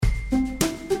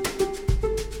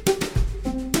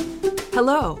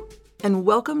Hello, and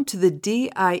welcome to the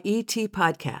DIET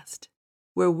podcast,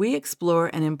 where we explore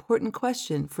an important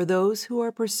question for those who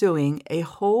are pursuing a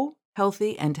whole,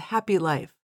 healthy, and happy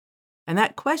life. And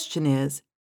that question is,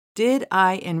 did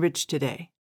I enrich today?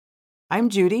 I'm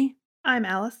Judy. I'm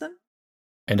Allison.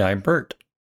 And I'm Bert.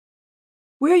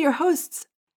 We're your hosts,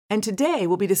 and today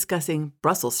we'll be discussing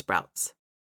Brussels sprouts.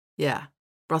 Yeah,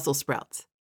 Brussels sprouts.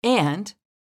 And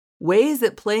ways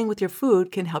that playing with your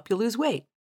food can help you lose weight.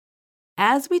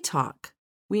 As we talk,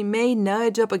 we may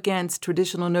nudge up against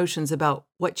traditional notions about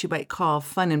what you might call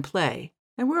fun and play,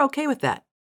 and we're okay with that.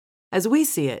 As we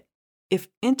see it, if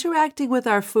interacting with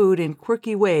our food in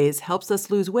quirky ways helps us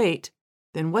lose weight,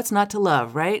 then what's not to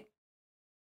love, right?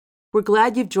 We're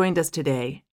glad you've joined us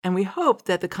today, and we hope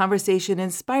that the conversation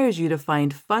inspires you to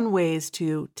find fun ways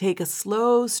to take a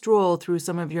slow stroll through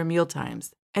some of your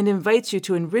mealtimes and invites you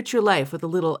to enrich your life with a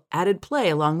little added play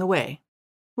along the way.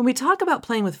 When we talk about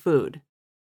playing with food,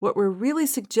 what we're really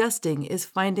suggesting is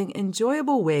finding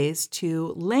enjoyable ways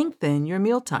to lengthen your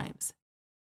mealtimes.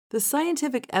 The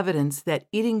scientific evidence that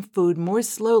eating food more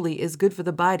slowly is good for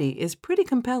the body is pretty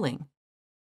compelling.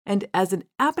 And as an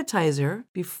appetizer,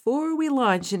 before we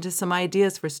launch into some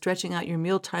ideas for stretching out your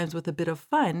mealtimes with a bit of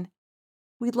fun,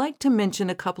 we'd like to mention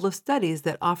a couple of studies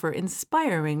that offer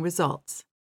inspiring results.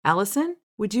 Allison,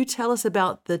 would you tell us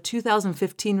about the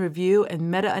 2015 review and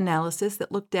meta-analysis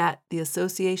that looked at the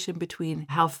association between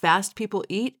how fast people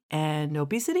eat and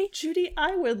obesity? Judy,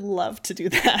 I would love to do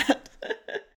that.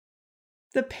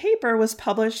 The paper was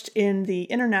published in the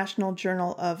International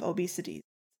Journal of Obesity.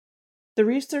 The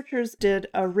researchers did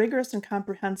a rigorous and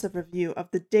comprehensive review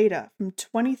of the data from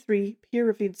 23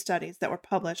 peer-reviewed studies that were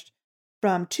published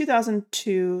from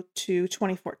 2002 to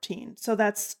 2014. So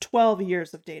that's 12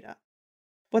 years of data.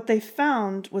 What they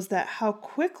found was that how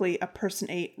quickly a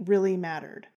person ate really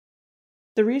mattered.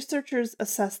 The researchers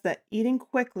assessed that eating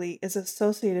quickly is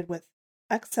associated with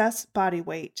excess body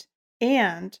weight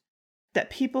and that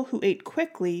people who ate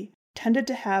quickly tended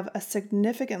to have a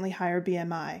significantly higher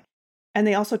BMI, and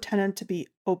they also tended to be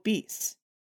obese.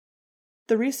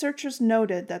 The researchers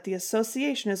noted that the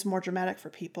association is more dramatic for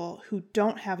people who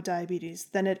don't have diabetes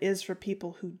than it is for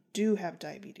people who do have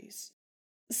diabetes.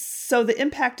 So the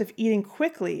impact of eating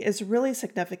quickly is really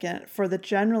significant for the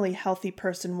generally healthy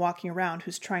person walking around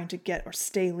who's trying to get or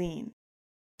stay lean.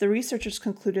 The researchers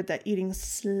concluded that eating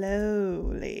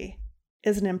slowly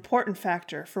is an important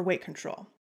factor for weight control.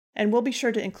 And we'll be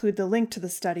sure to include the link to the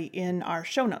study in our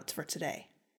show notes for today.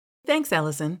 Thanks,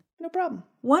 Allison. No problem.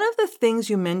 One of the things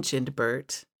you mentioned,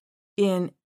 Bert,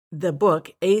 in the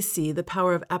book, AC, The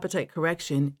Power of Appetite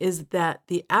Correction, is that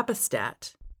the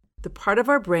appestat, the part of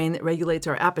our brain that regulates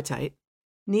our appetite,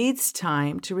 needs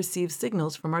time to receive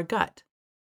signals from our gut.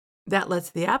 That lets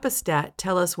the appestat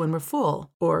tell us when we're full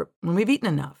or when we've eaten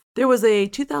enough. There was a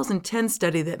 2010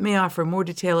 study that may offer more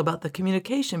detail about the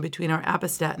communication between our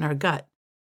appestat and our gut.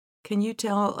 Can you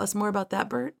tell us more about that,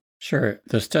 Bert? Sure.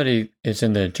 The study is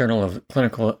in the Journal of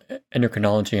Clinical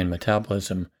Endocrinology and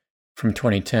Metabolism from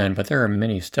 2010, but there are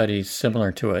many studies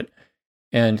similar to it.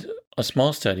 And a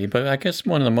small study, but I guess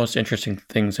one of the most interesting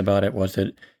things about it was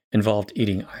it involved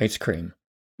eating ice cream.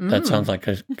 That sounds like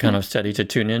a kind of study to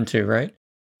tune into, right?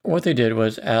 What they did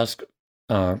was ask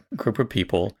a group of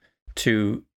people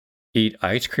to eat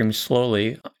ice cream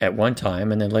slowly at one time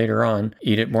and then later on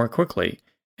eat it more quickly.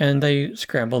 And they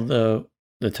scrambled the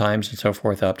times and so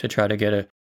forth up to try to get a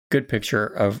good picture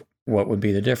of what would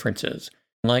be the differences.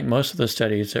 Like most of the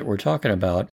studies that we're talking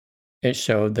about, it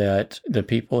showed that the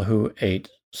people who ate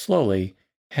slowly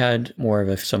had more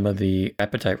of some of the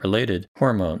appetite-related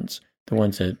hormones, the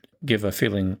ones that give a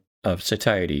feeling of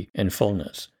satiety and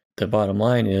fullness. The bottom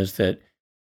line is that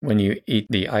when you eat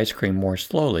the ice cream more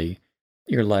slowly,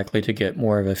 you're likely to get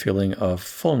more of a feeling of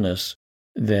fullness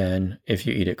than if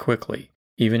you eat it quickly,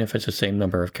 even if it's the same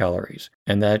number of calories.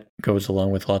 And that goes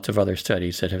along with lots of other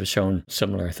studies that have shown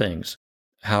similar things.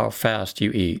 How fast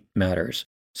you eat matters.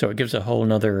 So it gives a whole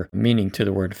nother meaning to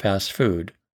the word fast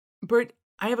food. Bert,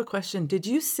 I have a question. Did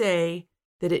you say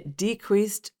that it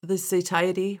decreased the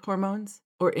satiety hormones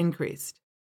or increased?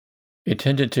 It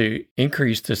tended to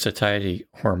increase the satiety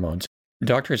hormones.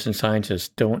 Doctors and scientists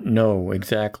don't know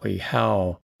exactly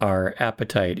how our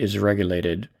appetite is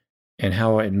regulated and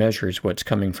how it measures what's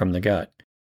coming from the gut.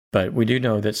 But we do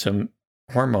know that some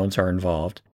hormones are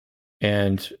involved,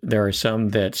 and there are some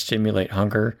that stimulate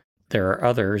hunger. There are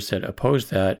others that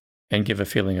oppose that and give a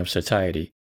feeling of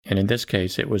satiety. And in this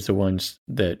case, it was the ones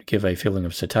that give a feeling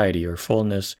of satiety or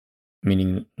fullness,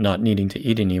 meaning not needing to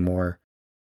eat anymore,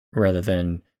 rather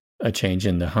than a change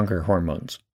in the hunger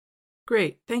hormones.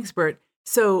 Great. Thanks, Bert.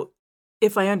 So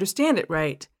if I understand it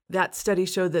right, that study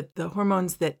showed that the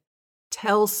hormones that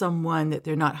tell someone that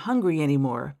they're not hungry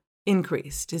anymore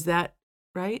increased. Is that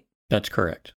right? That's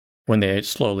correct. When they ate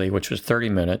slowly, which was 30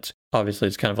 minutes, obviously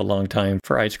it's kind of a long time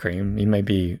for ice cream. You may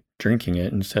be drinking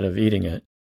it instead of eating it.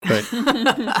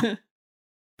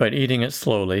 But eating it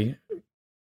slowly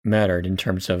mattered in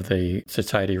terms of the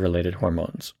satiety-related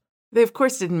hormones. They, of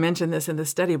course, didn't mention this in the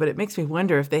study, but it makes me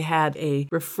wonder if they had a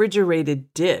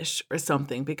refrigerated dish or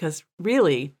something, because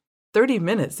really, 30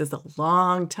 minutes is a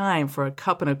long time for a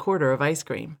cup and a quarter of ice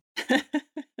cream.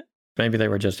 Maybe they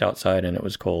were just outside and it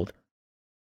was cold.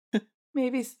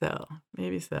 Maybe so.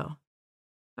 Maybe so.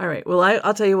 All right. Well,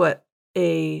 I'll tell you what,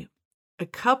 a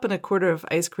cup and a quarter of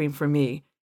ice cream for me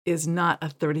is not a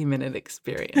 30-minute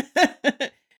experience.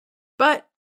 But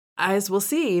as we'll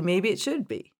see, maybe it should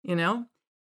be, you know?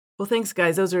 Well, thanks,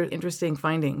 guys. Those are interesting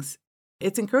findings.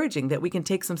 It's encouraging that we can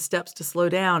take some steps to slow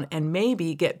down and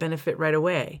maybe get benefit right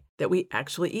away, that we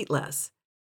actually eat less.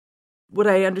 What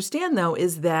I understand, though,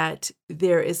 is that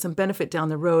there is some benefit down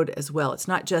the road as well. It's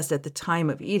not just at the time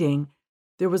of eating.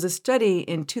 There was a study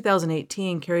in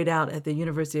 2018 carried out at the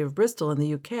University of Bristol in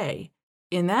the UK.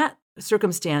 In that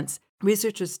circumstance,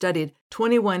 researchers studied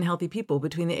 21 healthy people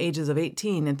between the ages of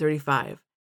 18 and 35.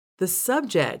 The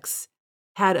subjects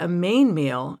had a main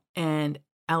meal, and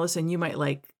Allison, you might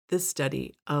like this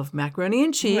study, of macaroni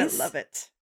and cheese. I love it.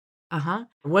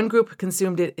 One group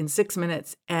consumed it in 6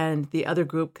 minutes, and the other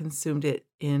group consumed it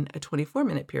in a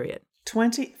 24-minute period.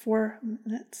 24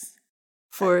 minutes?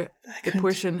 For the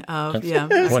portion of,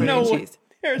 macaroni and cheese.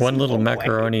 One little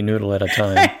macaroni noodle at a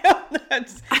time.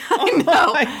 I know.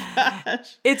 Oh my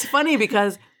gosh. It's funny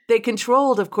because they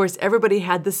controlled, of course, everybody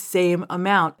had the same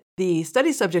amount. The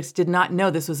study subjects did not know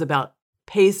this was about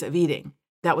pace of eating.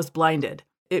 That was blinded.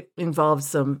 It involved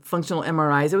some functional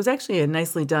MRIs. It was actually a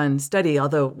nicely done study,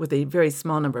 although with a very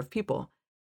small number of people.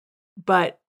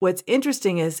 But what's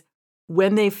interesting is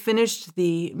when they finished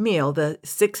the meal, the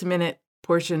 6-minute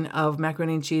portion of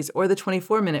macaroni and cheese or the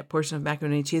 24-minute portion of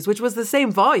macaroni and cheese, which was the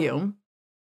same volume,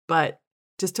 but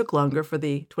just took longer for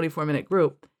the 24-minute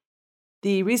group,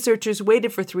 the researchers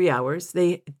waited for 3 hours.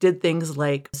 They did things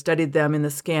like studied them in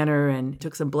the scanner and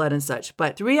took some blood and such.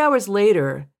 But 3 hours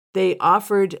later, they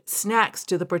offered snacks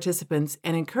to the participants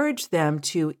and encouraged them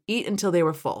to eat until they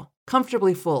were full.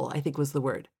 Comfortably full, I think was the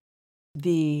word.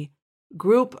 The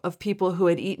group of people who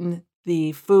had eaten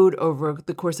the food over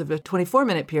the course of a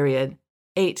 24-minute period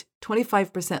ate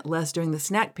 25% less during the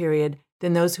snack period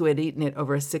than those who had eaten it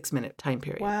over a 6-minute time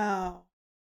period. Wow.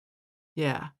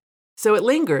 Yeah. So it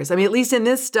lingers. I mean, at least in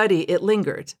this study, it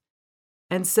lingered.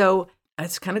 And so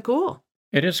that's kind of cool.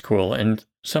 It is cool. And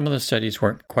some of the studies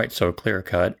weren't quite so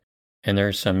clear-cut, and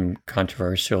there's some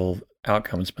controversial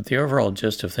outcomes. But the overall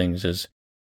gist of things is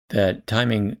that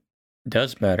timing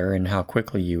does matter in how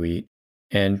quickly you eat,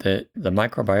 and that the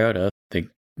microbiota, the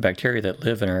bacteria that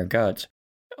live in our guts,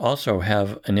 also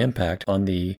have an impact on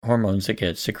the hormones that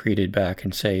get secreted back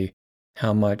and say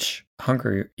how much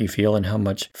hunger you feel and how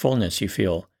much fullness you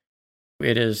feel.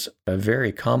 It is a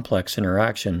very complex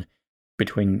interaction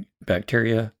between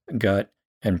bacteria, gut,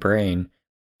 and brain.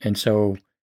 And so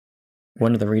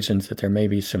one of the reasons that there may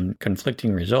be some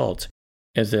conflicting results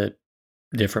is that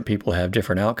different people have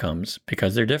different outcomes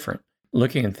because they're different.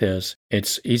 Looking at this,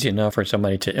 it's easy enough for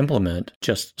somebody to implement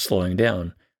just slowing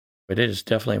down, but it is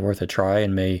definitely worth a try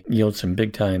and may yield some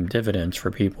big-time dividends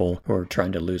for people who are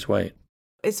trying to lose weight.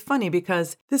 It's funny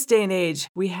because this day and age,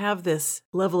 we have this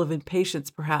level of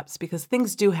impatience perhaps because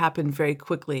things do happen very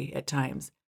quickly at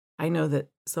times. I know that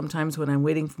sometimes when I'm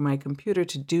waiting for my computer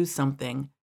to do something,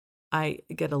 I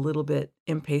get a little bit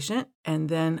impatient. And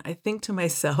then I think to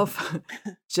myself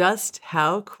just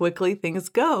how quickly things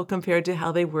go compared to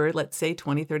how they were, let's say,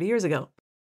 20, 30 years ago.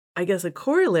 I guess a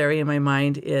corollary in my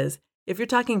mind is if you're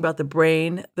talking about the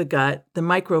brain, the gut, the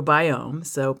microbiome,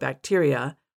 so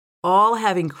bacteria, all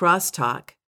having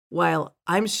crosstalk while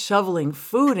I'm shoveling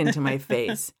food into my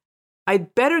face,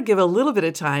 I'd better give a little bit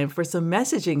of time for some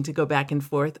messaging to go back and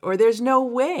forth, or there's no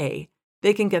way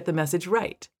they can get the message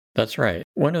right. That's right.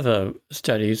 One of the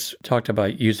studies talked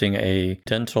about using a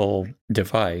dental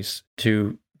device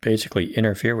to basically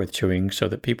interfere with chewing so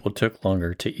that people took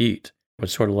longer to eat. It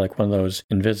was sort of like one of those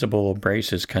invisible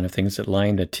braces kind of things that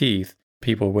line the teeth.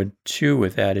 People would chew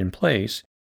with that in place,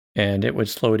 and it would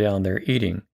slow down their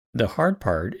eating. The hard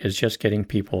part is just getting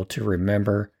people to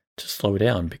remember to slow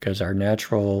down because our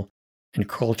natural and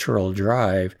cultural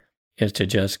drive is to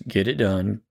just get it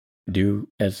done, do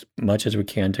as much as we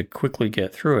can to quickly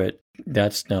get through it,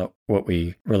 That's not what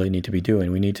we really need to be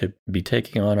doing. We need to be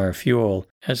taking on our fuel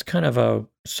as kind of a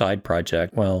side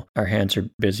project while our hands are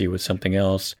busy with something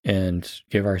else and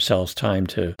give ourselves time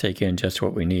to take in just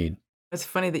what we need. It's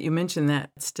funny that you mentioned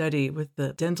that study with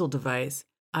the dental device.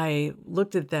 I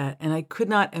looked at that and I could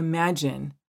not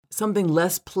imagine something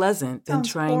less pleasant than Sounds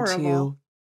trying horrible. to.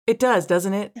 It does,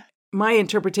 doesn't it? Yeah. My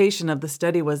interpretation of the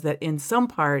study was that in some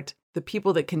part, the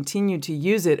people that continued to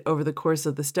use it over the course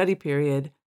of the study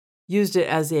period used it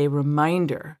as a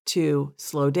reminder to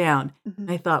slow down. Mhm.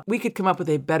 I thought we could come up with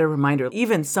a better reminder,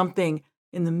 even something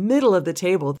in the middle of the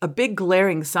table, a big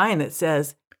glaring sign that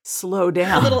says, slow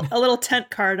down. A little tent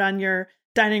card on your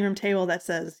dining room table that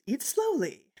says, eat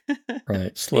slowly.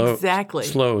 Right. Slow. Exactly.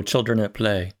 Slow children at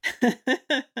play.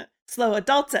 Slow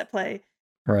adults at play.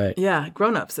 Right. Yeah,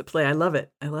 grown-ups at play. I love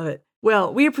it. I love it.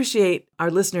 Well, we appreciate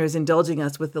our listeners indulging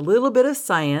us with a little bit of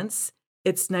science.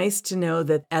 It's nice to know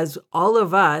that as all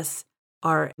of us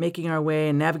are making our way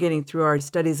and navigating through our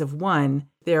studies of one,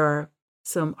 there are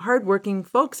some hardworking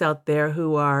folks out there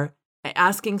who are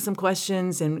asking some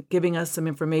questions and giving us some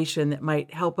information that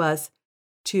might help us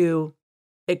to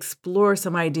explore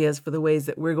some ideas for the ways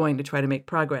that we're going to try to make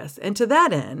progress. And to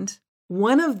that end,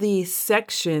 one of the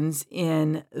sections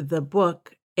in the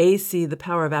book, AC, The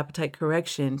Power of Appetite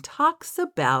Correction, talks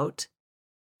about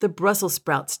the Brussels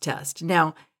sprouts test.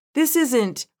 Now, this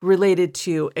isn't related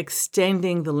to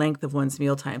extending the length of one's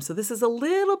mealtime. So this is a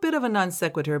little bit of a non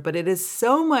sequitur, but it is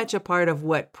so much a part of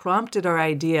what prompted our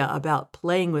idea about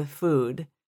playing with food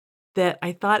that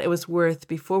I thought it was worth,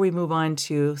 before we move on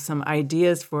to some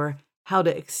ideas for how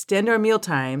to extend our meal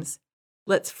times,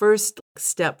 let's first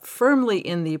step firmly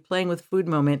in the playing with food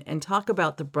moment and talk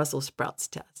about the Brussels sprouts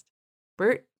test.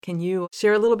 Bert, can you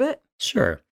share a little bit?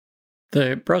 Sure.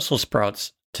 The Brussels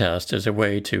sprouts test is a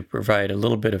way to provide a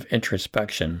little bit of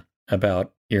introspection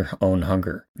about your own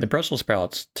hunger. The Brussels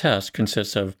sprouts test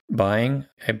consists of buying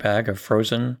a bag of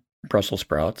frozen Brussels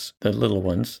sprouts, the little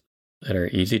ones that are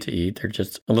easy to eat. They're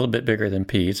just a little bit bigger than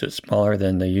peas. It's smaller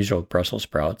than the usual Brussels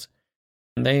sprouts.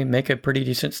 And they make a pretty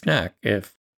decent snack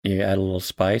if you add a little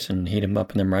spice and heat them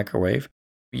up in the microwave.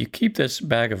 You keep this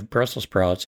bag of Brussels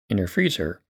sprouts in your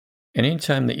freezer. And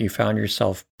anytime that you found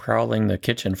yourself prowling the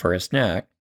kitchen for a snack,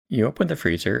 you open the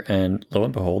freezer and lo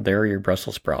and behold, there are your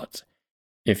Brussels sprouts.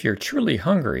 If you're truly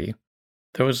hungry,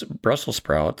 those Brussels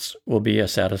sprouts will be a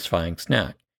satisfying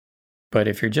snack. But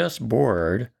if you're just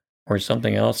bored or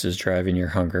something else is driving your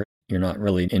hunger, you're not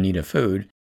really in need of food,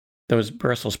 those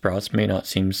Brussels sprouts may not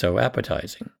seem so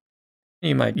appetizing.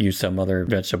 You might use some other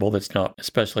vegetable that's not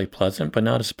especially pleasant, but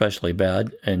not especially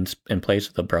bad in place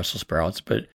of the Brussels sprouts.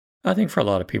 But I think for a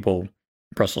lot of people,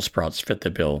 Brussels sprouts fit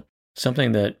the bill.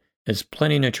 Something that is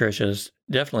plenty nutritious,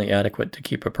 definitely adequate to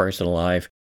keep a person alive,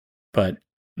 but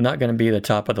not going to be the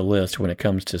top of the list when it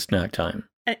comes to snack time.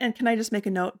 And can I just make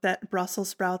a note that Brussels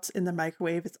sprouts in the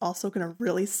microwave is also going to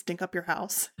really stink up your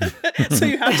house. So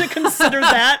you have to consider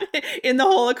that in the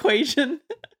whole equation.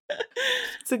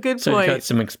 It's a good So point. you've got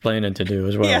some explaining to do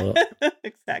as well. Yeah,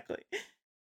 exactly.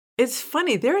 It's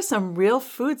funny. There are some real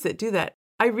foods that do that.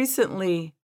 I'm going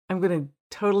to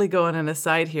totally go on an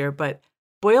aside here, but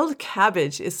boiled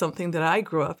cabbage is something that I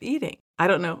grew up eating. I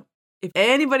don't know if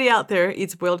anybody out there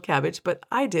eats boiled cabbage, but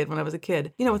I did when I was a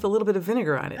kid, with a little bit of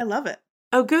vinegar on it. I love it.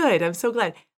 Oh, good. I'm so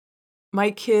glad.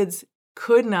 My kids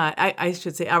could not, I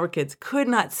should say our kids, could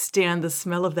not stand the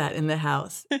smell of that in the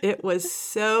house. It was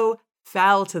so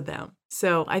foul to them.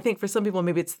 So I think for some people,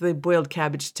 maybe it's the boiled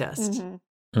cabbage test.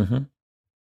 Mm-hmm. Mm-hmm.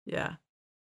 Yeah.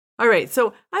 All right.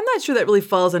 So I'm not sure that really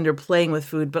falls under playing with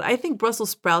food, but I think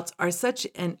Brussels sprouts are such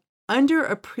an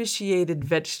underappreciated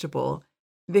vegetable.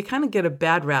 They kind of get a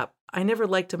bad rap. I never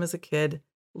liked them as a kid,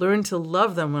 learned to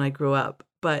love them when I grew up.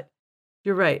 But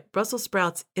you're right. Brussels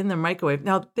sprouts in the microwave.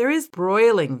 Now, there is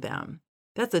broiling them.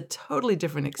 That's a totally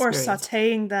different experience. Or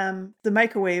sauteing them. The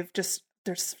microwave,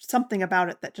 there's something about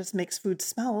it that just makes food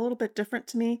smell a little bit different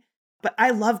to me. But I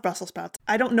love Brussels sprouts.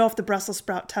 I don't know if the Brussels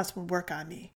sprout test would work on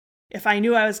me if I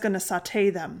knew I was going to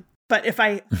saute them. But if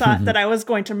I thought that I was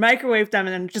going to microwave them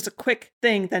and then just a quick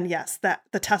thing, then yes, that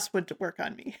the test would work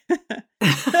on me.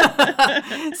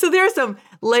 So there are some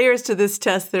layers to this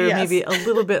test that are Yes. maybe a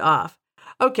little bit off.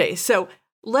 Okay, so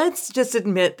let's just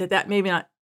admit that maybe not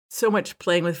so much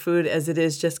playing with food as it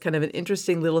is just kind of an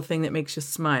interesting little thing that makes you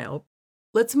smile.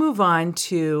 Let's move on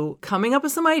to coming up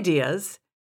with some ideas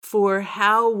for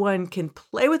how one can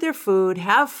play with their food,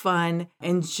 have fun,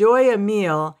 enjoy a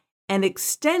meal, and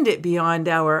extend it beyond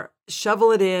our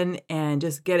shovel it in and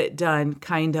just get it done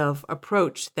kind of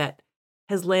approach that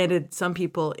has landed some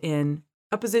people in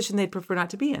a position they'd prefer not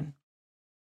to be in.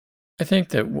 I think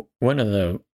that one of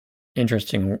the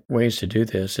interesting ways to do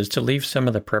this is to leave some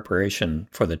of the preparation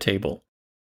for the table.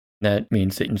 That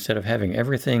means that instead of having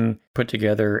everything put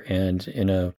together and in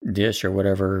a dish or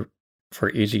whatever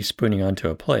for easy spooning onto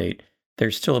a plate,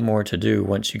 there's still more to do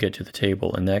once you get to the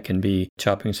table, and that can be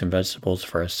chopping some vegetables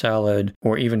for a salad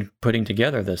or even putting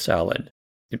together the salad.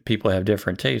 People have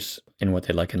different tastes in what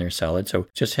they like in their salad, so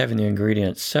just having the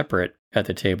ingredients separate at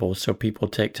the table so people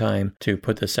take time to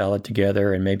put the salad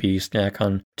together and maybe snack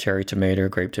on cherry tomato,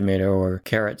 grape tomato, or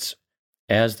carrots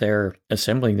as they're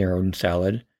assembling their own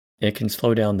salad. It can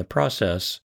slow down the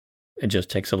process. It just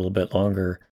takes a little bit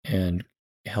longer and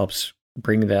helps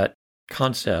bring that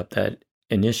concept, that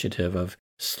initiative of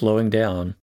slowing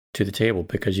down to the table,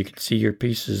 because you can see your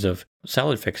pieces of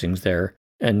salad fixings there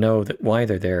and know that why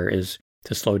they're there is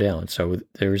to slow down. So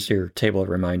there's your table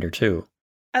reminder too.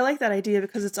 I like that idea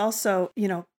because it's also,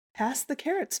 pass the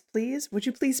carrots, please. Would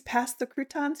you please pass the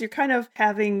croutons? You're kind of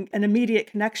having an immediate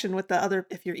connection with the other,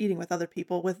 if you're eating with other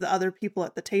people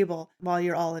at the table while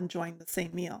you're all enjoying the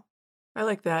same meal. I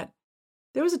like that.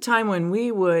 There was a time when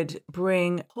we would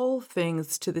bring whole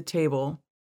things to the table,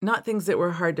 not things that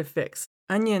were hard to fix.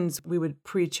 Onions we would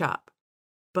pre-chop,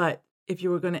 but if you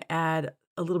were going to add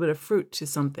a little bit of fruit to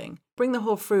something, bring the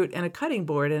whole fruit and a cutting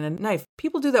board and a knife.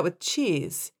 People do that with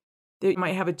cheese. They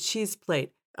might have a cheese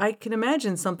plate. I can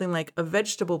imagine something like a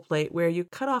vegetable plate where you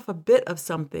cut off a bit of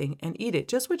something and eat it,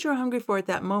 just what you're hungry for at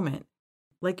that moment.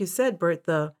 Like you said, Bert,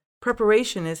 the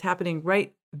preparation is happening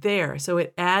right there, so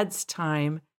it adds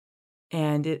time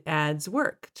and it adds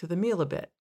work to the meal a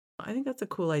bit. I think that's a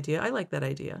cool idea. I like that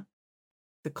idea.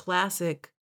 The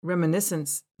classic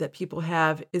reminiscence that people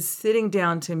have is sitting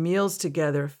down to meals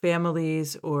together,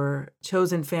 families or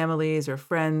chosen families or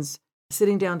friends,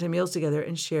 sitting down to meals together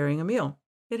and sharing a meal.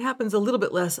 It happens a little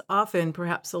bit less often,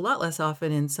 perhaps a lot less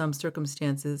often in some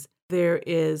circumstances. There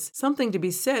is something to be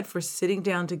said for sitting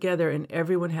down together and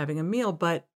everyone having a meal,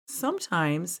 but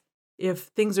sometimes if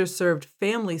things are served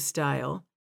family style,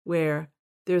 where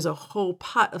there's a whole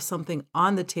pot of something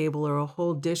on the table or a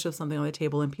whole dish of something on the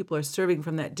table and people are serving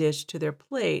from that dish to their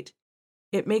plate,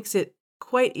 it makes it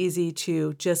quite easy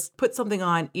to just put something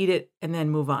on, eat it, and then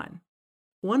move on.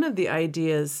 One of the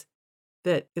ideas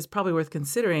that is probably worth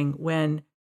considering when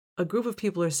a group of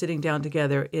people are sitting down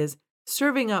together is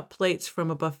serving up plates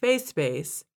from a buffet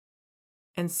space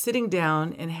and sitting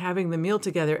down and having the meal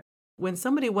together. When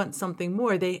somebody wants something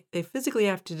more, they physically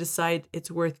have to decide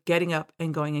it's worth getting up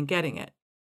and going and getting it.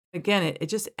 Again, it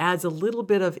just adds a little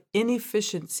bit of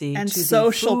inefficiency and to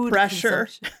social the food pressure.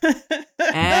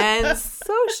 And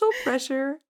social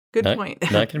pressure. Good point.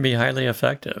 That can be highly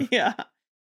effective. Yeah.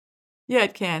 Yeah,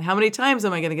 it can. How many times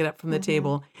am I going to get up from the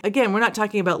table? Again, we're not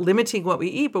talking about limiting what we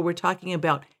eat, but we're talking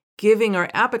about giving our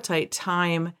appetite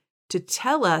time to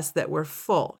tell us that we're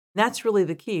full. That's really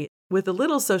the key. With a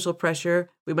little social pressure,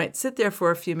 we might sit there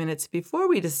for a few minutes before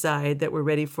we decide that we're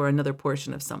ready for another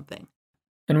portion of something.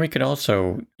 And we could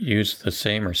also use the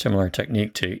same or similar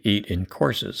technique to eat in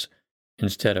courses.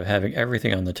 Instead of having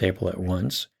everything on the table at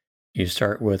once, you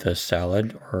start with a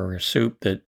salad or a soup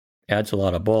that adds a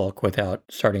lot of bulk without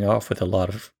starting off with a lot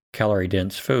of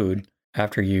calorie-dense food.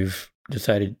 After you've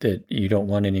decided that you don't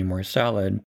want any more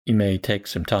salad, you may take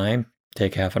some time,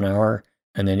 take half an hour,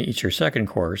 and then eat your second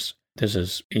course. This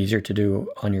is easier to do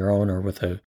on your own or with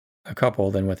a couple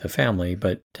than with a family,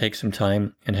 but take some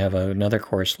time and have another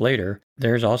course later.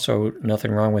 There's also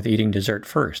nothing wrong with eating dessert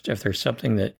first. If there's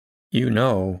something that you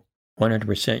know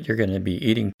 100% you're going to be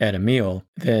eating at a meal,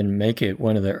 then make it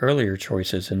one of the earlier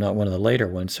choices and not one of the later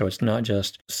ones, so it's not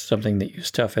just something that you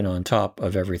stuff in on top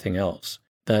of everything else.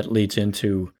 That leads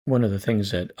into one of the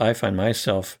things that I find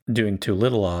myself doing too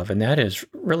little of, and that is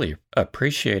really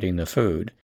appreciating the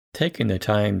food. Taking the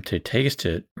time to taste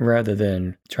it rather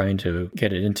than trying to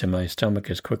get it into my stomach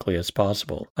as quickly as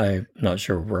possible. I'm not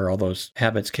sure where all those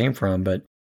habits came from, but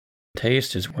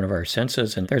taste is one of our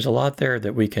senses, and there's a lot there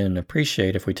that we can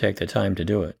appreciate if we take the time to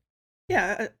do it.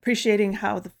 Yeah, appreciating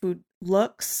how the food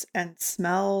looks and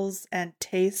smells and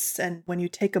tastes, and when you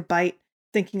take a bite,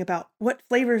 thinking about what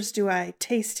flavors do I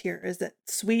taste here? Is it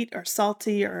sweet or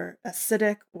salty or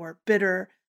acidic or bitter?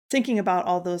 Thinking about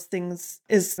all those things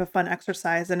is a fun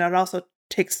exercise, and it also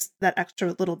takes that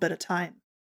extra little bit of time.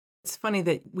 It's funny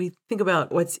that we think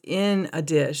about what's in a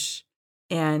dish,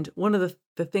 and one of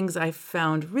the things I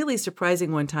found really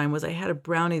surprising one time was I had a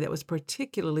brownie that was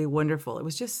particularly wonderful. It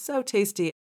was just so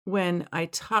tasty. When I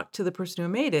talked to the person who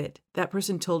made it, that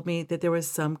person told me that there was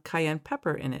some cayenne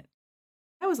pepper in it.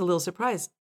 I was a little surprised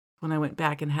when I went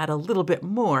back and had a little bit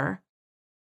more.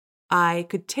 I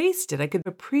could taste it. I could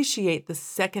appreciate the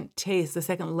second taste, the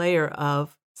second layer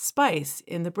of spice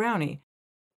in the brownie.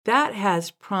 that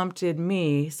has prompted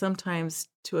me sometimes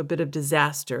to a bit of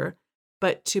disaster,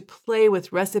 but to play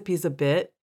with recipes a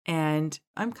bit. And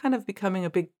I'm kind of becoming a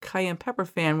big cayenne pepper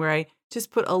fan where I just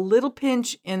put a little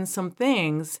pinch in some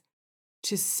things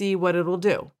to see what it'll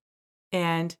do.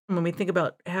 And when we think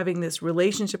about having this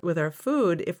relationship with our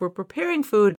food, if we're preparing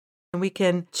food, we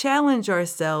can challenge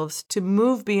ourselves to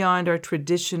move beyond our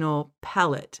traditional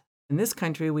palate. In this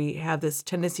country, we have this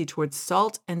tendency towards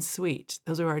salt and sweet.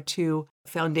 Those are our two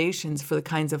foundations for the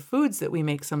kinds of foods that we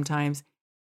make sometimes.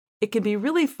 It can be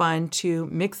really fun to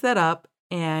mix that up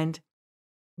and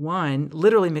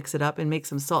literally mix it up and make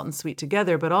some salt and sweet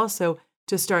together, but also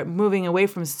to start moving away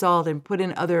from salt and put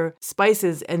in other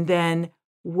spices. And then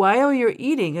while you're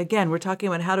eating, again, we're talking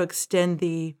about how to extend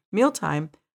the mealtime,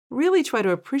 really try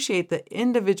to appreciate the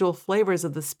individual flavors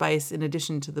of the spice in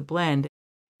addition to the blend.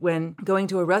 When going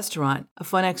to a restaurant, a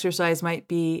fun exercise might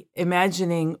be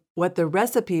imagining what the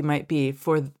recipe might be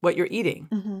for what you're eating.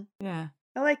 Mm-hmm. Yeah.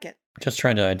 I like it. Just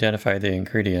trying to identify the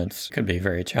ingredients could be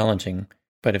very challenging.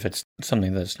 But if it's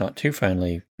something that's not too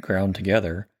finely ground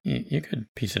together, you could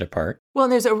piece it apart. Well,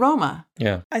 and there's aroma.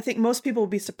 Yeah. I think most people will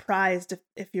be surprised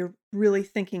if you're really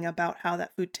thinking about how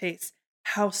that food tastes,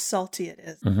 how salty it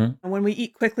is. Mm-hmm. And when we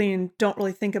eat quickly and don't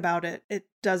really think about it, it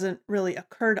doesn't really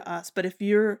occur to us. But if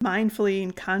you're mindfully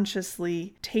and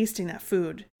consciously tasting that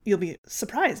food, you'll be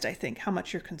surprised, I think, how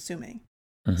much you're consuming.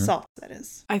 Mm-hmm. Salt, that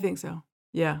is. I think so.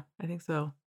 Yeah, I think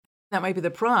so. That might be the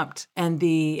prompt and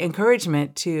the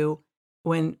encouragement to,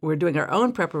 when we're doing our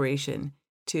own preparation,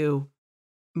 to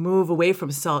move away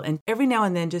from salt and every now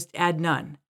and then just add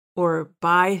none, or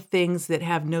buy things that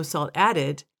have no salt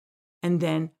added and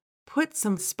then put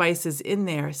some spices in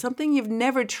there, something you've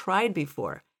never tried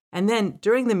before. And then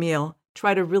during the meal,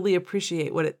 try to really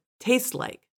appreciate what it tastes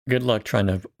like. Good luck trying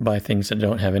to buy things that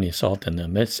don't have any salt in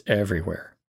them. It's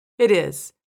everywhere. It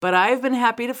is. But I've been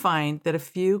happy to find that a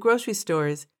few grocery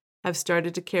stores have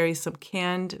started to carry some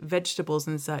canned vegetables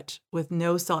and such with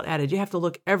no salt added. You have to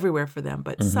look everywhere for them,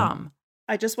 but some.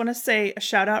 I just want to say a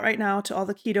shout out right now to all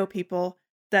the keto people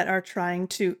that are trying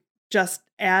to just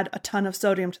add a ton of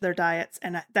sodium to their diets.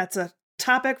 And that's a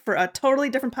topic for a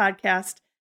totally different podcast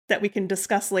that we can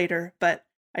discuss later. But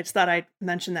I just thought I'd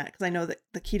mention that because I know that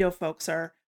the keto folks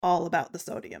are all about the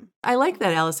sodium. I like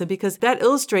that, Allison, because that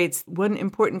illustrates one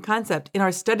important concept. In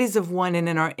our studies of one and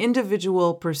in our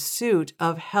individual pursuit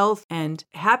of health and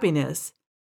happiness,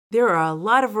 there are a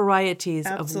lot of varieties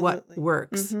of what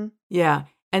works. Mm-hmm. Yeah.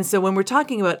 And so when we're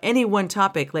talking about any one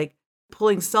topic, like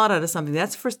pulling salt out of something,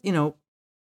 that's for,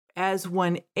 as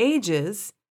one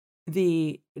ages,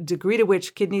 the degree to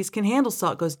which kidneys can handle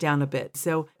salt goes down a bit.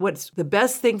 So what's the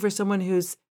best thing for someone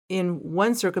who's in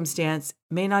one circumstance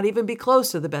may not even be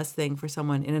close to the best thing for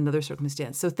someone in another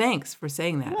circumstance. So thanks for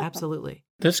saying that. Yeah. Absolutely.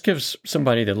 This gives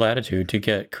somebody the latitude to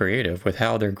get creative with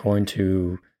how they're going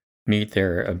to meet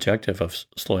their objective of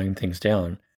slowing things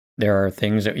down. There are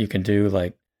things that you can do,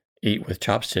 like eat with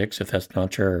chopsticks if that's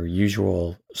not your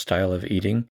usual style of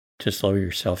eating, to slow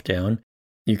yourself down.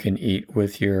 You can eat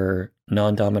with your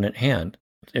non-dominant hand.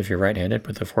 If you're right-handed,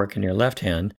 put the fork in your left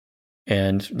hand.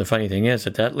 And the funny thing is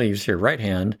that leaves your right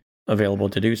hand available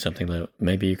to do something.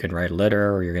 Maybe you can write a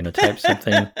letter, or you're going to type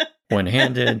something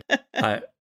one-handed. How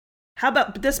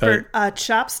about this, Bert? A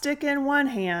chopstick in one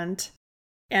hand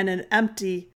and an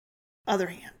empty other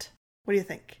hand. What do you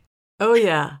think? Oh,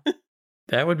 yeah.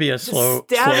 That would be a slow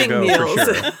stabbing go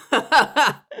for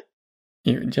sure.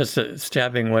 You're just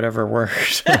stabbing whatever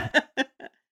works.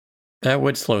 That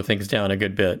would slow things down a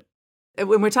good bit.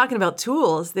 When we're talking about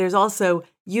tools, there's also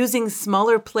using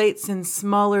smaller plates and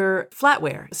smaller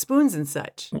flatware, spoons and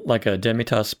such. Like a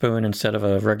demi-tasse spoon instead of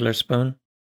a regular spoon?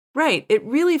 Right. It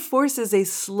really forces a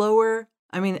slower,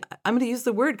 I'm going to use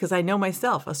the word because I know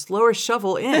myself, a slower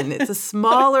shovel in. It's a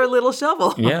smaller little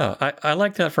shovel. Yeah, I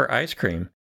like that for ice cream.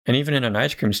 And even in an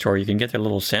ice cream store, you can get their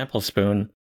little sample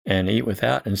spoon and eat with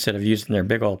that instead of using their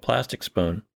big old plastic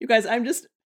spoon. You guys, I'm just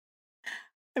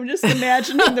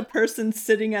imagining the person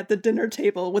sitting at the dinner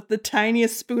table with the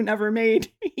tiniest spoon ever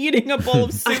made, eating a bowl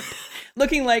of soup,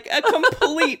 looking like a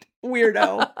complete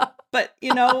weirdo. But,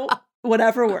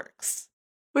 whatever works.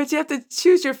 But you have to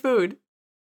choose your food.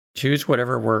 Choose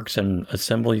whatever works and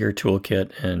assemble your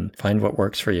toolkit and find what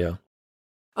works for you.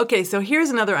 Okay, so here's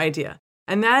another idea.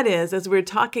 And that is, as we're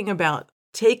talking about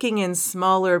taking in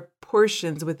smaller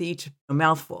portions with each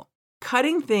mouthful,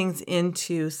 cutting things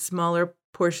into smaller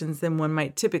portions than one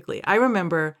might typically. I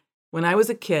remember when I was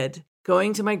a kid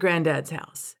going to my granddad's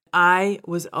house, I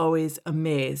was always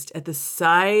amazed at the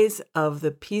size of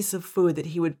the piece of food that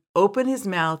he would open his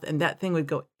mouth and that thing would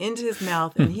go into his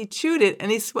mouth and he chewed it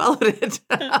and he swallowed it.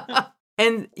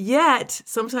 And yet,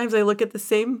 sometimes I look at the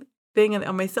same thing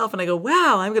on myself and I go,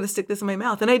 wow, I'm going to stick this in my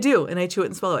mouth. And I do, and I chew it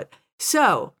and swallow it.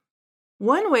 So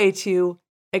one way to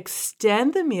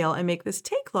extend the meal and make this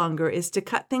take longer is to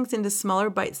cut things into smaller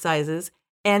bite sizes.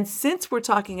 And since we're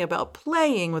talking about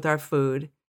playing with our food,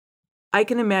 I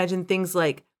can imagine things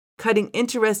like cutting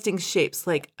interesting shapes,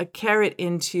 like a carrot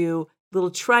into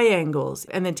little triangles,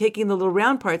 and then taking the little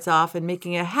round parts off and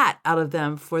making a hat out of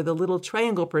them for the little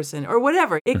triangle person or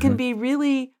whatever. It can be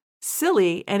really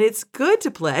silly, and it's good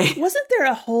to play. Wasn't there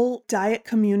a whole diet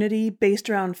community based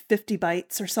around 50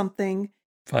 bites or something?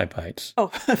 5 bites. Oh,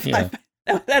 5 bites.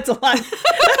 Oh, that's a lot.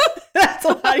 That's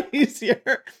a lot easier.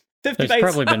 50 There's bites.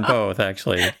 probably been both,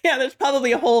 actually. Yeah, there's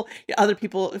probably a whole, other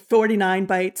people, 49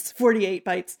 bites, 48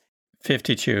 bites.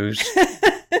 50 chews.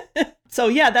 So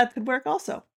yeah, that could work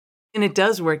also. And it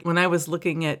does work. When I was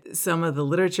looking at some of the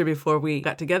literature before we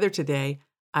got together today,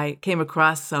 I came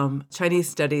across some Chinese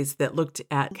studies that looked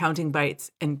at counting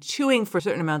bites and chewing for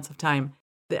certain amounts of time.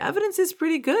 The evidence is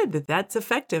pretty good that that's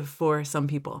effective for some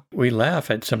people. We laugh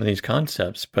at some of these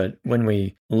concepts, but when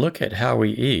we look at how we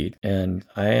eat, and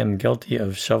I am guilty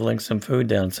of shoveling some food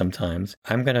down sometimes,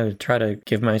 I'm going to try to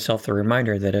give myself the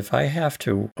reminder that if I have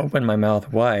to open my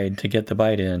mouth wide to get the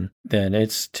bite in, then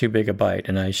it's too big a bite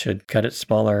and I should cut it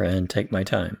smaller and take my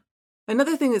time.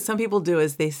 Another thing that some people do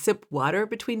is they sip water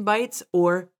between bites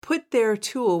or put their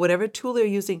tool, whatever tool they're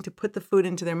using to put the food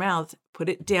into their mouths, put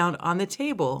it down on the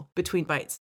table between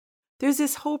bites. There's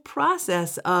this whole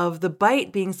process of the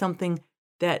bite being something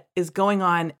that is going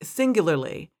on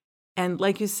singularly. And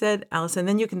like you said, Allison,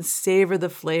 then you can savor the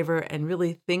flavor and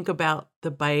really think about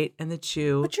the bite and the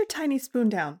chew. Put your tiny spoon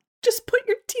down. Just put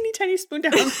your teeny tiny spoon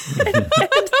down and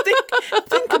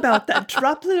think about that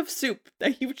droplet of soup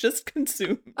that you've just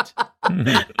consumed.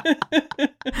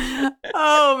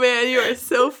 Oh man, you are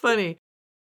so funny.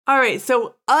 All right,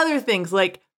 so other things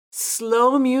like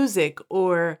slow music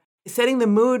or setting the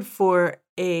mood for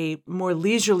a more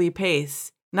leisurely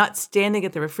pace, not standing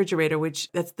at the refrigerator,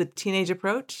 which that's the teenage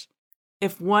approach.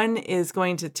 If one is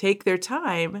going to take their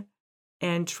time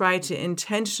and try to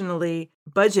intentionally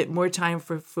budget more time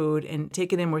for food and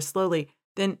take it in more slowly,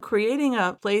 then creating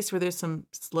a place where there's some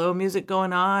slow music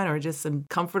going on or just some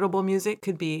comfortable music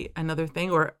could be another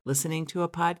thing, or listening to a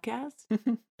podcast.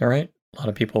 All right. A lot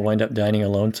of people wind up dining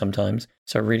alone sometimes.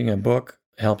 So reading a book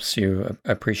helps you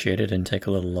appreciate it and take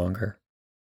a little longer.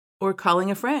 Or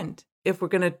calling a friend. If we're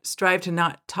going to strive to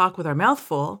not talk with our mouth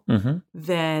full,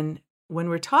 then when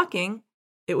we're talking,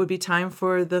 it would be time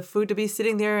for the food to be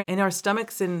sitting there in our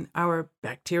stomachs and our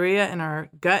bacteria and our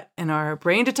gut and our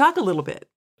brain to talk a little bit.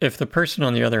 If the person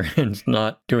on the other end's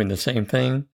not doing the same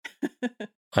thing,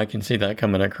 I can see that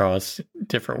coming across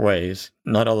different ways.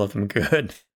 Not all of them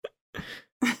good.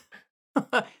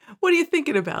 What are you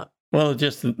thinking about? Well,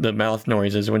 just the mouth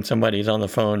noises when somebody's on the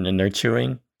phone and they're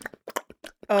chewing.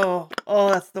 Oh,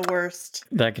 that's the worst.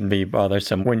 That can be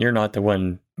bothersome when you're not the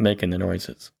one making the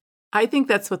noises. I think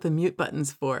that's what the mute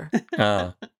button's for.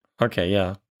 Okay,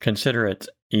 yeah. Consider it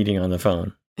eating on the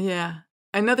phone. Yeah.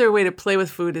 Another way to play with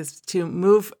food is to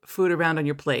move food around on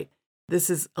your plate. This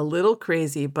is a little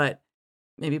crazy, but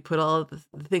maybe put all of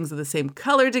the things of the same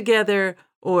color together.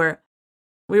 Or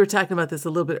we were talking about this a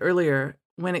little bit earlier.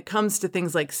 When it comes to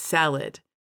things like salad,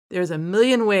 there's a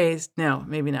million ways. No,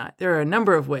 maybe not. There are a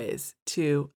number of ways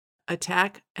to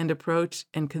attack and approach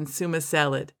and consume a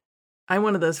salad. I'm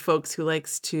one of those folks who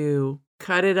likes to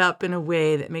cut it up in a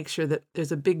way that makes sure that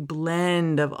there's a big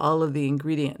blend of all of the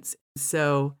ingredients.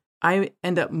 So I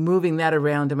end up moving that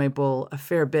around in my bowl a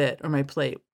fair bit, or my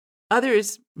plate.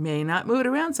 Others may not move it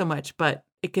around so much, but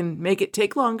it can make it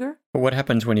take longer. What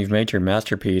happens when you've made your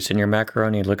masterpiece and your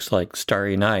macaroni looks like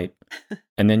Starry Night,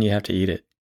 and then you have to eat it?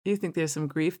 Do you think there's some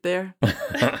grief there?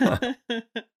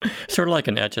 Sort of like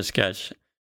an Etch-a-Sketch,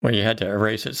 where you had to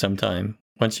erase it sometime.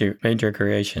 Once you made your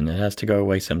creation, it has to go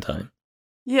away sometime.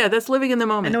 Yeah, that's living in the I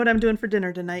moment. know what I'm doing for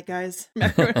dinner tonight, guys.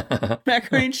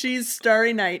 Macaroni and cheese,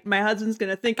 Starry Night. My husband's going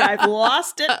to think I've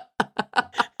lost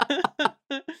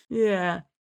it. Yeah.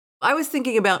 I was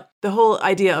thinking about the whole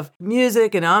idea of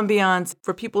music and ambiance.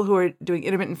 For people who are doing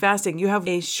intermittent fasting, you have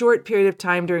a short period of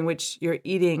time during which you're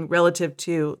eating relative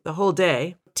to the whole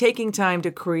day. Taking time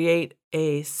to create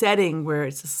a setting where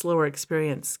it's a slower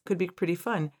experience could be pretty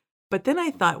fun. But then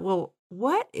I thought, well,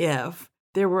 what if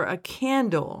there were a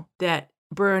candle that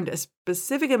burned a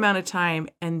specific amount of time,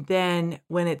 and then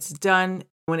when it's done,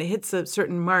 when it hits a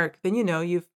certain mark, then you know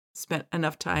you've spent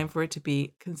enough time for it to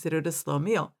be considered a slow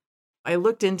meal. I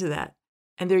looked into that,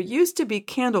 and there used to be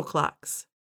candle clocks.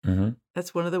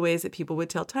 That's one of the ways that people would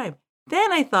tell time.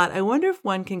 Then I thought, I wonder if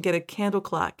one can get a candle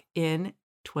clock in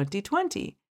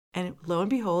 2020. And lo and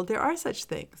behold, there are such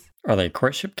things. Are they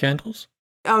courtship candles?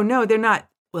 Oh, no, they're not.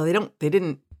 Well, they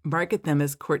didn't market them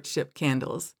as courtship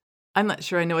candles. I'm not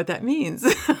sure I know what that means.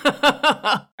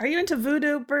 Are you into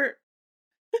voodoo, Bert?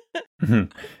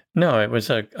 No, it was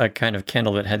a kind of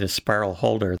candle that had a spiral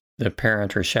holder. The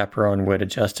parent or chaperone would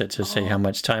adjust it to see how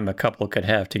much time a couple could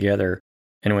have together.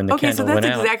 And when the candle went out,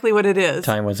 that's exactly what it is.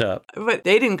 Time was up. But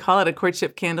they didn't call it a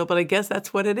courtship candle, but I guess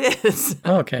that's what it is.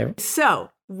 Okay. So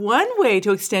one way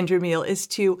to extend your meal is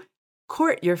to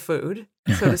court your food,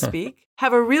 so to speak.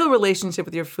 Have a real relationship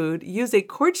with your food. Use a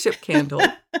courtship candle.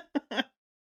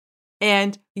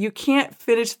 And you can't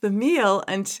finish the meal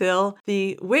until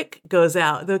the wick goes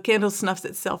out. The candle snuffs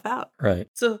itself out. Right.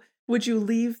 So would you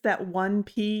leave that one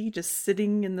pea just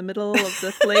sitting in the middle of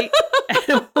the plate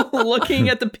and looking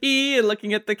at the pea and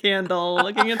looking at the candle,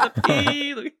 looking at the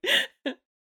pea?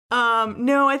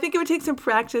 No, I think it would take some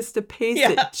practice to pace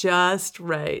it just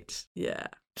right. Yeah.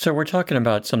 So we're talking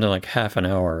about something like half an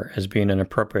hour as being an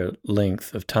appropriate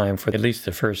length of time for at least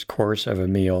the first course of a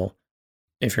meal.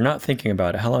 If you're not thinking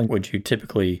about it, how long would you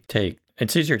typically take?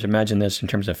 It's easier to imagine this in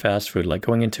terms of fast food, like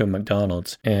going into a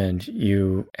McDonald's and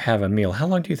you have a meal. How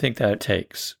long do you think that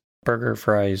takes? Burger,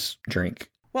 fries, drink?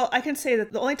 Well, I can say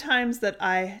that the only times that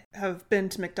I have been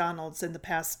to McDonald's in the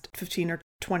past 15 or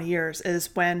 20 years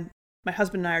is when my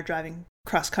husband and I are driving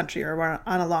cross country or we're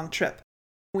on a long trip.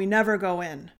 We never go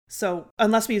in. So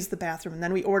unless we use the bathroom and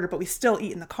then we order, but we still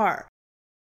eat in the car.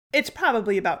 It's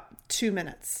probably about 2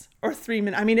 minutes or 3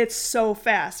 minutes. I mean, it's so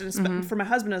fast. And for my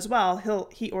husband as well,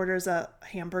 he orders a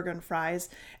hamburger and fries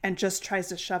and just tries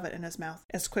to shove it in his mouth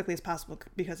as quickly as possible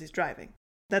because he's driving.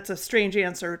 That's a strange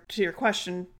answer to your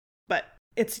question, but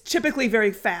it's typically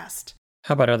very fast.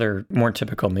 How about other more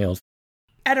typical meals?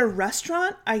 At a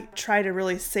restaurant, I try to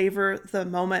really savor the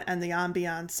moment and the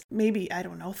ambiance. Maybe,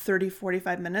 30,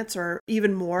 45 minutes or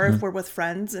even more if we're with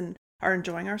friends and are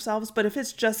enjoying ourselves. But if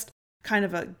it's just kind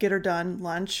of a get her done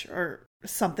lunch or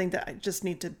something that I just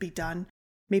need to be done,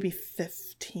 maybe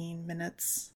 15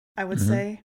 minutes, I would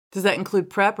say. Does that include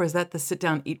prep or is that the sit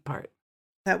down eat part?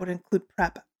 That would include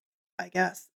prep, I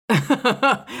guess.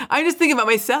 I'm just thinking about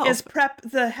myself. Is prep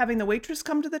having the waitress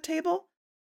come to the table?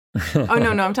 Oh,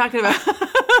 no, I'm talking about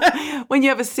when you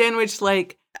have a sandwich,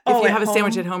 like if you have a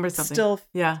sandwich at home or something. Still,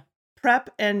 yeah. Prep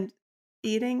and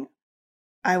eating,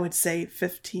 I would say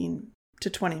 15 to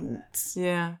 20 minutes.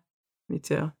 Yeah, me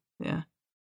too. Yeah.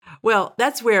 Well,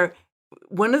 that's where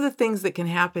one of the things that can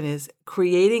happen is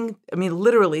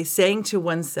literally saying to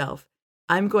oneself,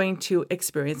 I'm going to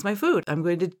experience my food. I'm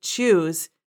going to choose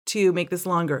to make this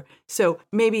longer. So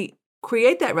maybe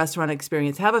create that restaurant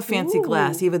experience. Have a fancy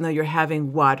glass, even though you're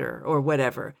having water or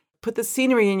whatever. Put the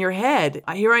scenery in your head.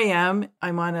 Here I am.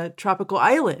 I'm on a tropical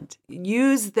island.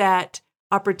 Use that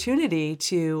opportunity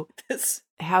to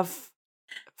have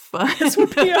fun. This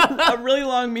would be a really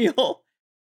long meal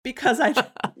because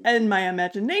in my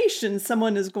imagination,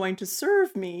 someone is going to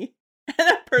serve me and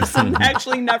that person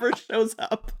actually never shows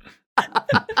up.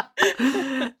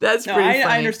 That's pretty funny.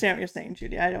 I understand what you're saying,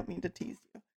 Judy. I don't mean to tease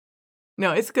you.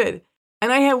 No, it's good.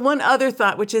 And I have one other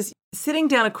thought, which is sitting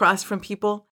down across from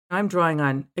people. I'm drawing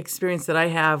on experience that I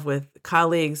have with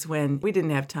colleagues when we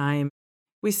didn't have time.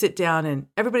 We sit down and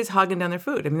everybody's hogging down their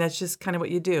food. I mean, that's just kind of what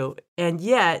you do. And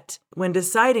yet, when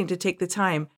deciding to take the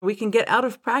time, we can get out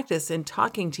of practice in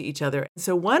talking to each other.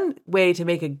 So one way to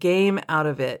make a game out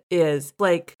of it is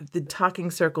like the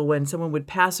talking circle when someone would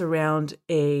pass around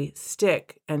a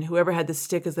stick and whoever had the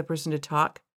stick is the person to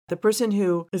talk. The person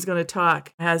who is going to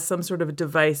talk has some sort of a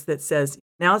device that says,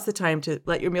 now it's the time to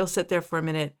let your meal sit there for a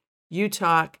minute. You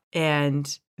talk,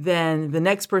 and then the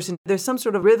next person, there's some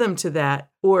sort of rhythm to that,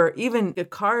 or even a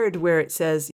card where it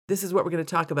says, this is what we're going to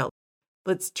talk about.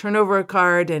 Let's turn over a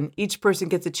card, and each person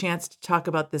gets a chance to talk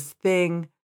about this thing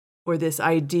or this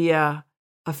idea,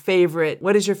 a favorite.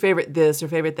 What is your favorite this or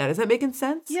favorite that? Is that making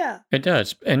sense? Yeah. It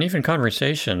does. And even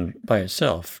conversation by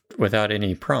itself, without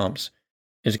any prompts,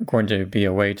 is going to be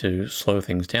a way to slow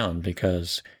things down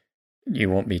because you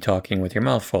won't be talking with your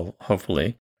mouth full,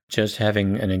 hopefully. Just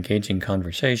having an engaging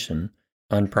conversation,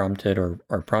 unprompted or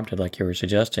prompted like you were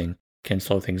suggesting, can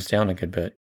slow things down a good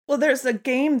bit. Well, there's a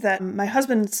game that my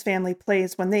husband's family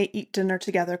plays when they eat dinner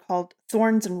together called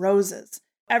Thorns and Roses.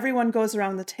 Everyone goes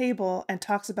around the table and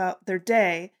talks about their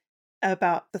day,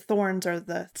 about the thorns or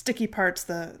the sticky parts,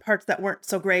 the parts that weren't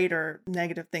so great or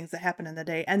negative things that happened in the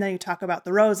day. And then you talk about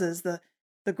the roses, the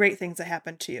great things that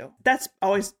happened to you. That's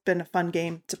always been a fun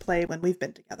game to play when we've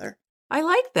been together. I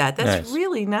like that. That's nice.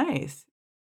 Really nice.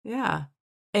 Yeah.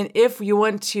 And if you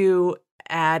want to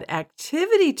add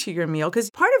activity to your meal, because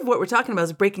part of what we're talking about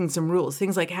is breaking some rules,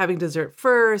 things like having dessert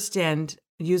first and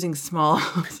using small,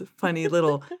 funny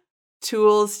little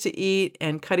tools to eat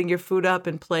and cutting your food up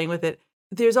and playing with it.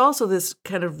 There's also this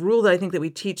kind of rule that I think that we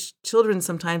teach children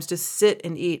sometimes to sit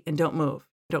and eat and don't move.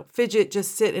 Don't fidget,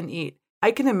 just sit and eat.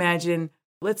 I can imagine,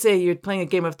 let's say you're playing a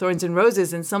game of Thorns and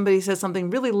Roses and somebody says something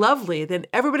really lovely, then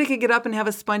everybody could get up and have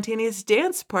a spontaneous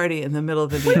dance party in the middle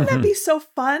of the meal. Wouldn't that be so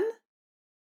fun?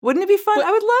 Wouldn't it be fun?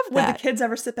 I would love that. Would the kids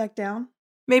ever sit back down?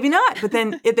 Maybe not, but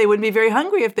then they wouldn't be very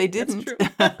hungry if they didn't.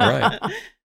 That's true. Right.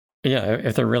 Yeah,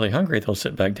 if they're really hungry, they'll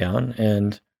sit back down.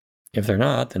 And if they're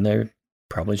not, then they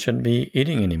probably shouldn't be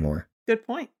eating anymore. Good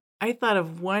point. I thought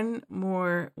of one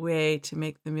more way to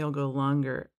make the meal go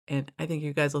longer, and I think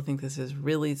you guys will think this is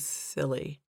really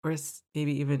silly, or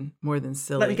maybe even more than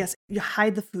silly. Let me guess. You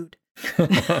hide the food.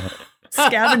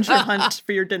 Scavenger hunt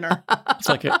for your dinner. It's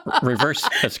like a reverse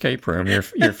escape room. Your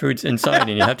food's inside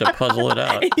and you have to puzzle it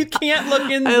out. You can't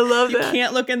look in. I love that. You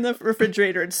can't look in the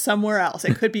refrigerator. It's somewhere else.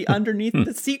 It could be underneath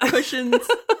the seat cushions.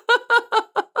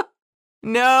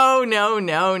 No.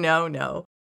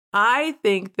 I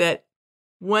think that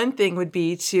one thing would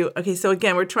be so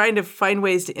again, we're trying to find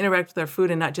ways to interact with our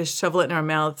food and not just shovel it in our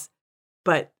mouths,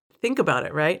 but think about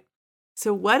it, right?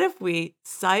 So what if we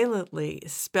silently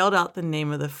spelled out the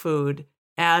name of the food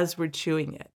as we're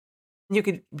chewing it? You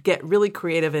could get really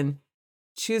creative and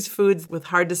choose foods with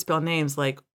hard to spell names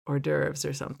like hors d'oeuvres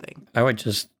or something. I would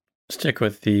just stick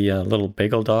with the little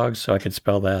bagel dogs so I could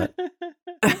spell that.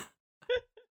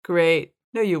 Great.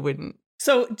 No, you wouldn't.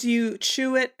 So do you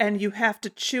chew it and you have to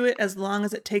chew it as long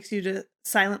as it takes you to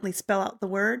silently spell out the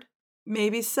word?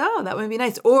 Maybe So that would be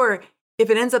nice. Or if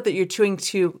it ends up that you're chewing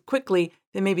too quickly,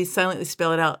 then maybe silently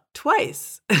spell it out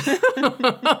twice.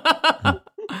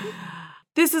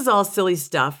 This is all silly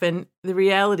stuff. And the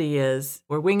reality is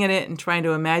we're winging it and trying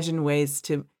to imagine ways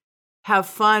to have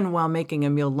fun while making a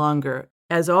meal longer.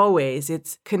 As always,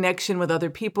 it's connection with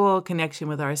other people, connection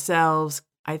with ourselves.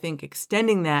 I think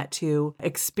extending that to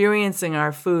experiencing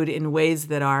our food in ways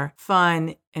that are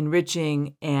fun,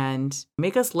 enriching, and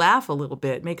make us laugh a little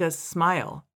bit, make us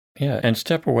smile. Yeah, and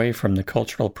step away from the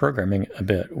cultural programming a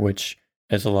bit, which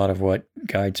is a lot of what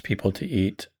guides people to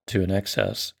eat to an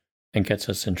excess and gets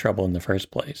us in trouble in the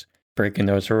first place. Breaking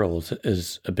those rules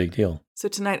is a big deal. So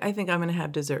tonight, I think I'm going to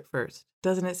have dessert first.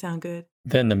 Doesn't it sound good?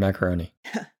 Then the macaroni.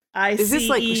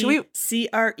 ICECREAM.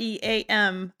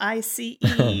 ICE.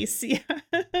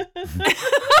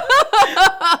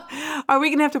 Are we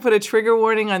going to have to put a trigger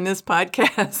warning on this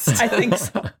podcast? I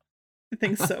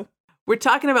think so. We're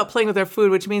talking about playing with our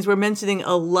food, which means we're mentioning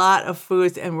a lot of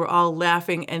foods and we're all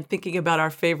laughing and thinking about our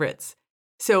favorites.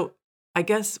 So I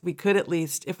guess we could at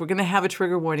least, if we're going to have a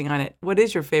trigger warning on it, what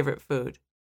is your favorite food?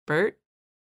 Bert?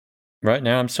 Right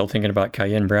now, I'm still thinking about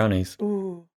cayenne brownies.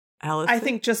 Ooh. Allison? I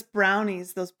think just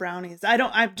brownies, those brownies.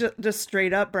 I'm just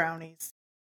straight up brownies.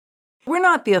 We're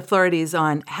not the authorities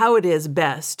on how it is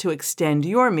best to extend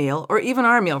your meal, or even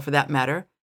our meal for that matter,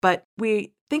 but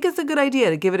we think it's a good idea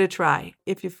to give it a try.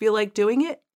 If you feel like doing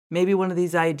it, maybe one of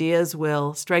these ideas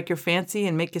will strike your fancy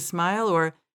and make you smile,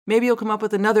 or maybe you'll come up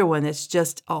with another one that's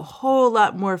just a whole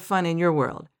lot more fun in your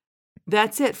world.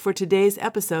 That's it for today's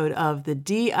episode of the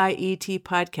DIET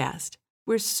podcast.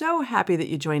 We're so happy that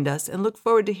you joined us and look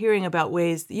forward to hearing about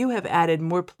ways that you have added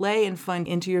more play and fun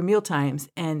into your mealtimes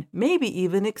and maybe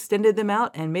even extended them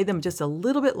out and made them just a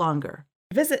little bit longer.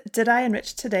 Visit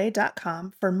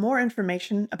didenrichtoday.com for more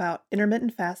information about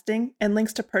intermittent fasting and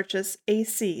links to purchase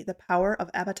AC, The Power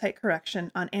of Appetite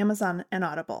Correction on Amazon and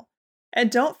Audible. And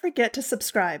don't forget to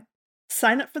subscribe.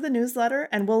 Sign up for the newsletter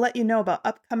and we'll let you know about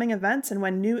upcoming events and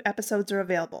when new episodes are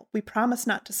available. We promise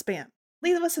not to spam.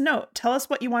 Leave us a note. Tell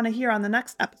us what you want to hear on the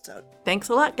next episode. Thanks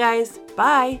a lot, guys.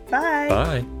 Bye. Bye.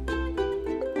 Bye.